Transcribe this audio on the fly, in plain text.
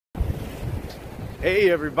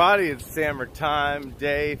Hey everybody, it's summer time,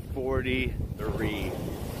 day 43.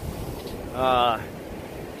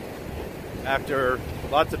 After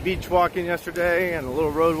lots of beach walking yesterday and a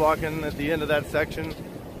little road walking at the end of that section,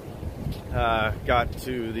 got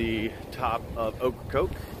to the top of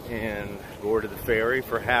Ocracoke and boarded the ferry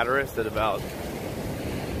for Hatteras at about,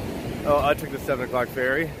 I took the 7 o'clock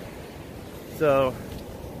ferry. So,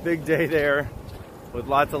 big day there with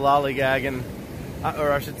lots of lollygagging.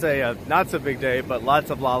 Or I should say, not so big day, but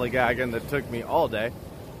lots of lollygagging that took me all day.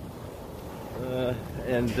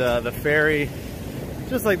 The ferry,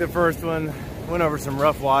 just like the first one, went over some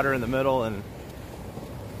rough water in the middle and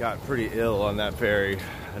got pretty ill on that ferry.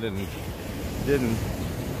 I didn't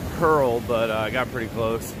hurl, but I got pretty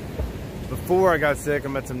close. Before I got sick, I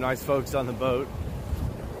met some nice folks on the boat,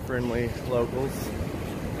 friendly locals,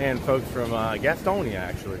 and folks from Gastonia,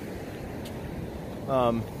 actually.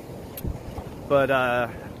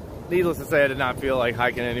 But needless to say, I did not feel like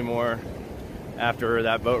hiking anymore after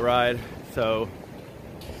that boat ride. So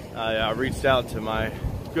I reached out to my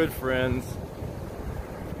good friends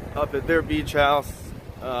up at their beach house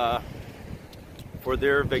for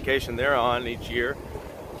their vacation they're on each year,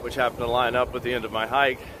 which happened to line up with the end of my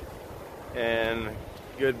hike. And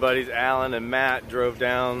good buddies Alan and Matt drove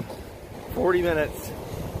down 40 minutes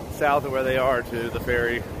south of where they are to the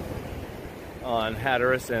ferry on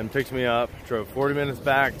Hatteras and picked me up, drove 40 minutes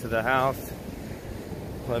back to the house,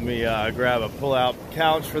 let me grab a pull-out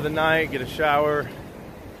couch for the night, get a shower,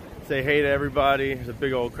 say hey to everybody. There's a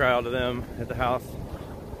big old crowd of them at the house,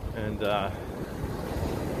 and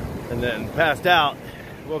then passed out.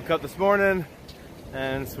 Woke up this morning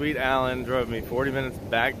and sweet Alan drove me 40 minutes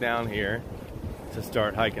back down here to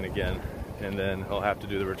start hiking again, and then he'll have to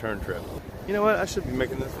do the return trip. You know what, I should be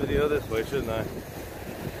making this video this way, shouldn't I?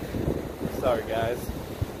 Sorry guys.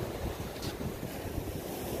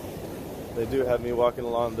 They do have me walking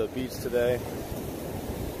along the beach today.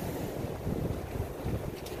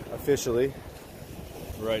 Officially.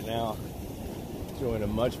 Right now, enjoying a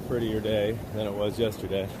much prettier day than it was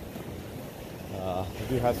yesterday. I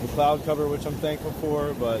do have some cloud cover, which I'm thankful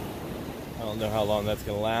for, but I don't know how long that's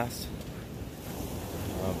going to last.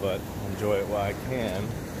 But enjoy it while I can.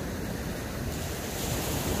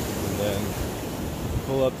 And then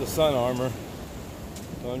pull up the sun armor.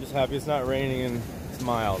 So I'm just happy it's not raining and it's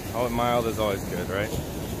mild. Oh, mild is always good, right?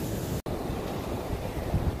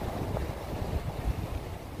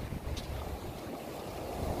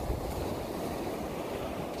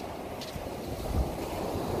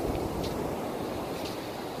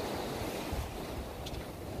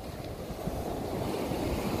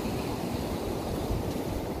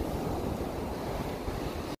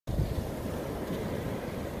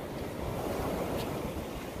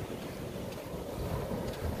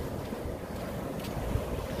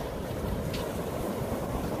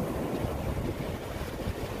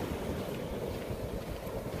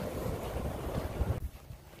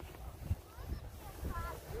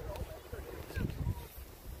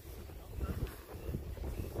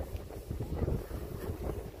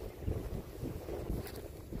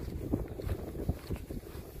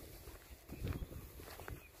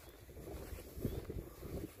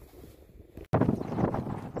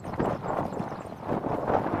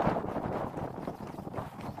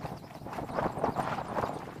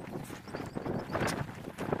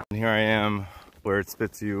 And here I am where it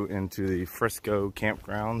spits you into the Frisco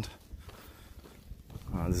campground.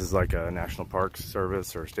 This is like a National Park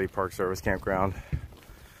Service or State Park Service campground.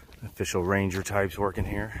 Official ranger types working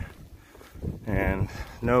here. And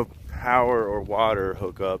no power or water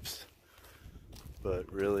hookups,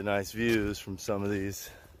 but really nice views from some of these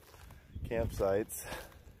campsites.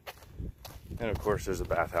 And of course there's a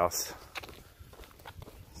bathhouse.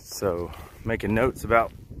 So making notes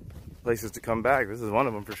about places to come back. This is one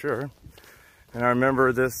of them for sure. And I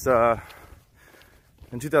remember this,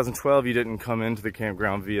 in 2012 you didn't come into the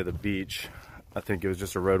campground via the beach. I think it was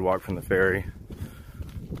just a road walk from the ferry.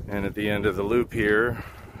 And at the end of the loop here,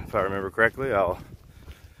 if I remember correctly, I'll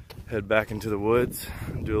head back into the woods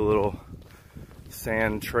and do a little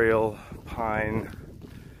sand trail, pine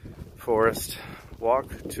forest walk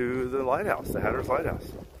to the lighthouse, the Hatteras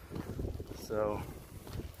Lighthouse. So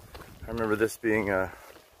I remember this being a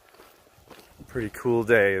pretty cool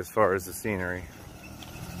day as far as the scenery.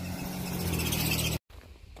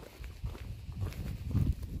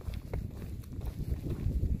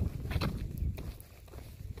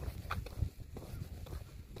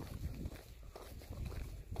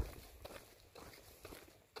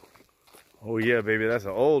 Oh yeah, baby, that's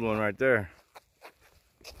an old one right there.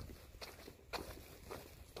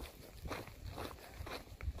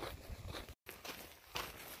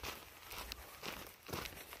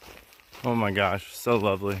 Oh my gosh, so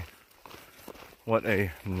lovely. What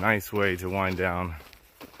a nice way to wind down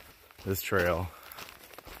this trail.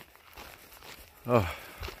 Oh,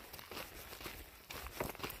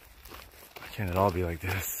 why can't it all be like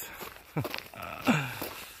this? Look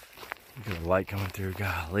at the light coming through.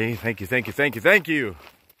 Golly, thank you, thank you, thank you, thank you.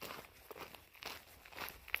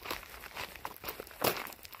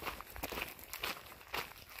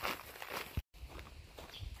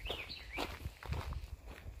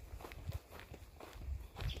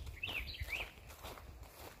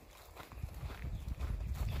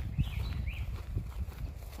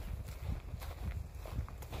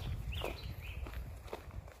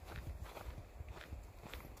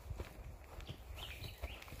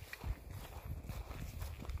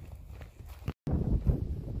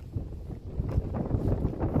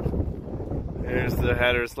 There's the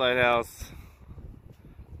Hatteras Lighthouse.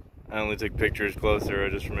 I only took pictures closer. I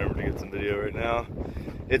just remembered to get some video right now.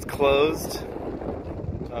 It's closed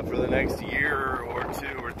for the next year or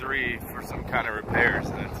 2 or 3 for some kind of repairs,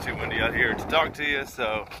 and it's too windy out here to talk to you.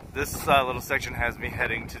 So this little section has me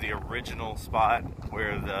heading to the original spot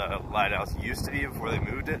where the lighthouse used to be before they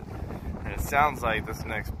moved it. And it sounds like this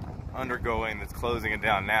next undergoing that's closing it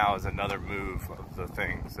down now is another move of the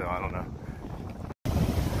thing. So I don't know.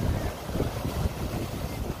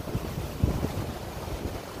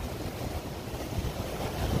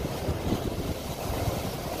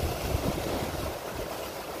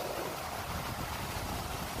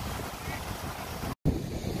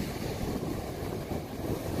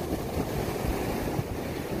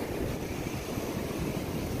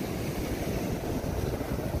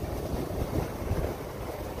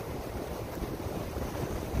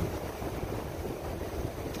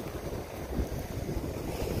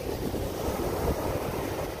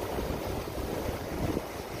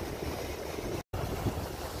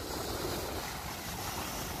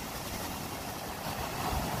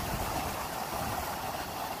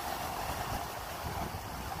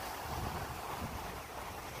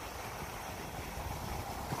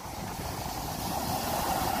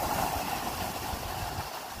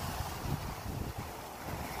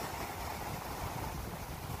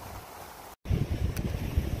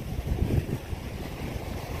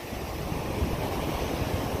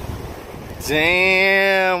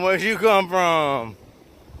 Damn, where'd you come from?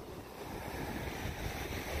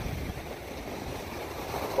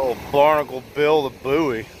 Oh, Barnacle Bill the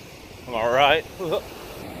buoy. Am I right?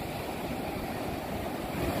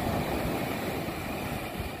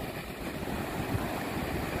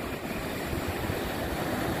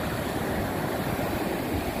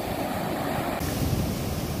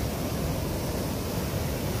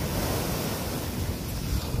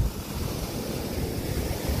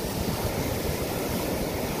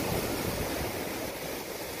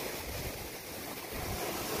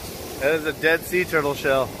 That is a dead sea turtle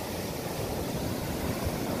shell.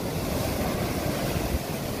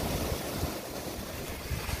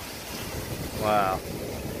 Wow.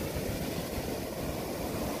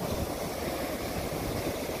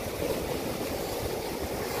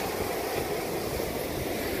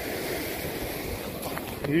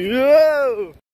 Whoa!